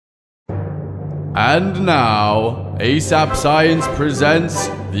And now, ASAP Science presents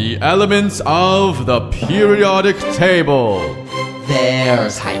the elements of the periodic table.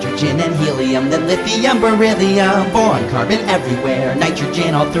 There's hydrogen and helium, then lithium, beryllium, boron, carbon everywhere,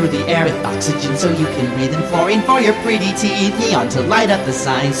 nitrogen all through the air with oxygen so you can breathe, and fluorine for your pretty teeth, neon to light up the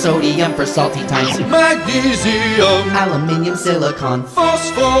signs, sodium for salty times, magnesium, aluminium, silicon,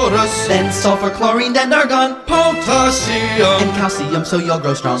 phosphorus, then sulfur, chlorine, and argon, potassium, and calcium so you'll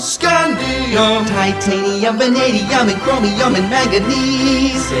grow strong, scandium, titanium, vanadium, and chromium, and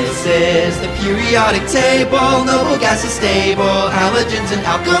manganese. This is the periodic table, noble gases stable, halogens and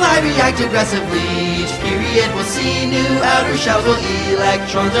alkali react aggressively. Each period will see new outer shells while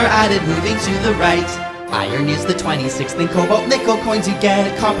electrons are added, moving to the right. Iron is the 26th, then cobalt, nickel coins you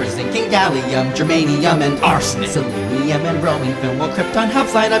get, copper, zinc, and gallium, germanium, and arsenic, selenium, and bromine film, while krypton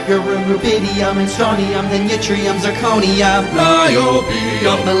helps light up your room, rubidium, and strontium, then yttrium, zirconium,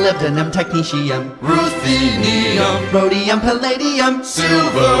 niobium, molybdenum, technetium, ruthenium, rhodium, palladium,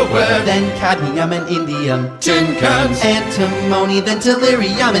 silverware, then cadmium and indium, tin cans, antimony, then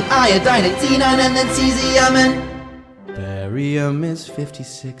tellurium, and iodine, and xenon, and then cesium, and barium is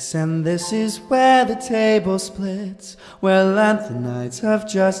 56, and this is where the table splits, where lanthanides have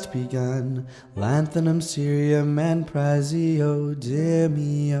just begun, lanthanum, cerium, and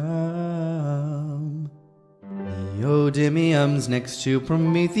praseodymium. Neodymium's next to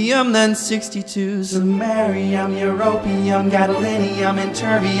promethium, then 62, samarium, europium, gadolinium, and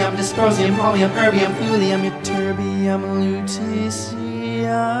terbium, dysprosium, holmium, erbium, thulium, ytterbium, lutetium,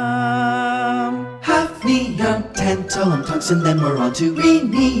 hafnium, tantalum, tungsten, then we're on to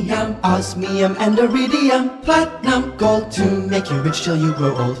rhenium, osmium, and iridium, platinum, gold to make you rich till you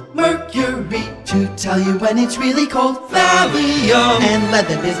grow old, mercury to tell you when it's really cold, thallium, and lead,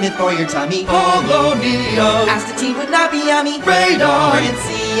 then bismuth for your tummy, polonium, astatine would not be yummy, radon,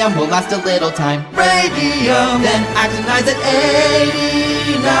 francium will last a little time, radium, then actinides at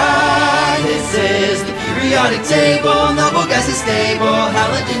 89. This is the periodic table, noble gases stable,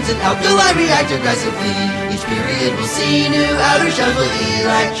 halogens and alkali react aggressively. Each period will see new outer shells while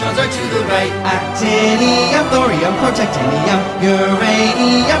electrons are to the right. Actinium, thorium, protactinium,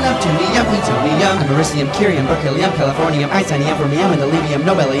 uranium, neptunium, plutonium, americium, curium, berkelium, californium, isonium, fermium, and olivium,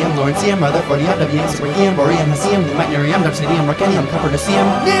 nobelium, lawrencium, rutherfordium, wm, sprigium, boreum, hesium, meitnerium, dubsinium, rhenium, copernicium,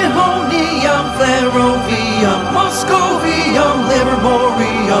 nihonium, flerovium, moscovium,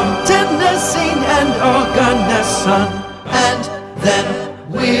 livermorium, tennessine, and organesson. And then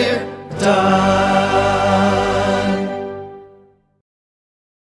we're done.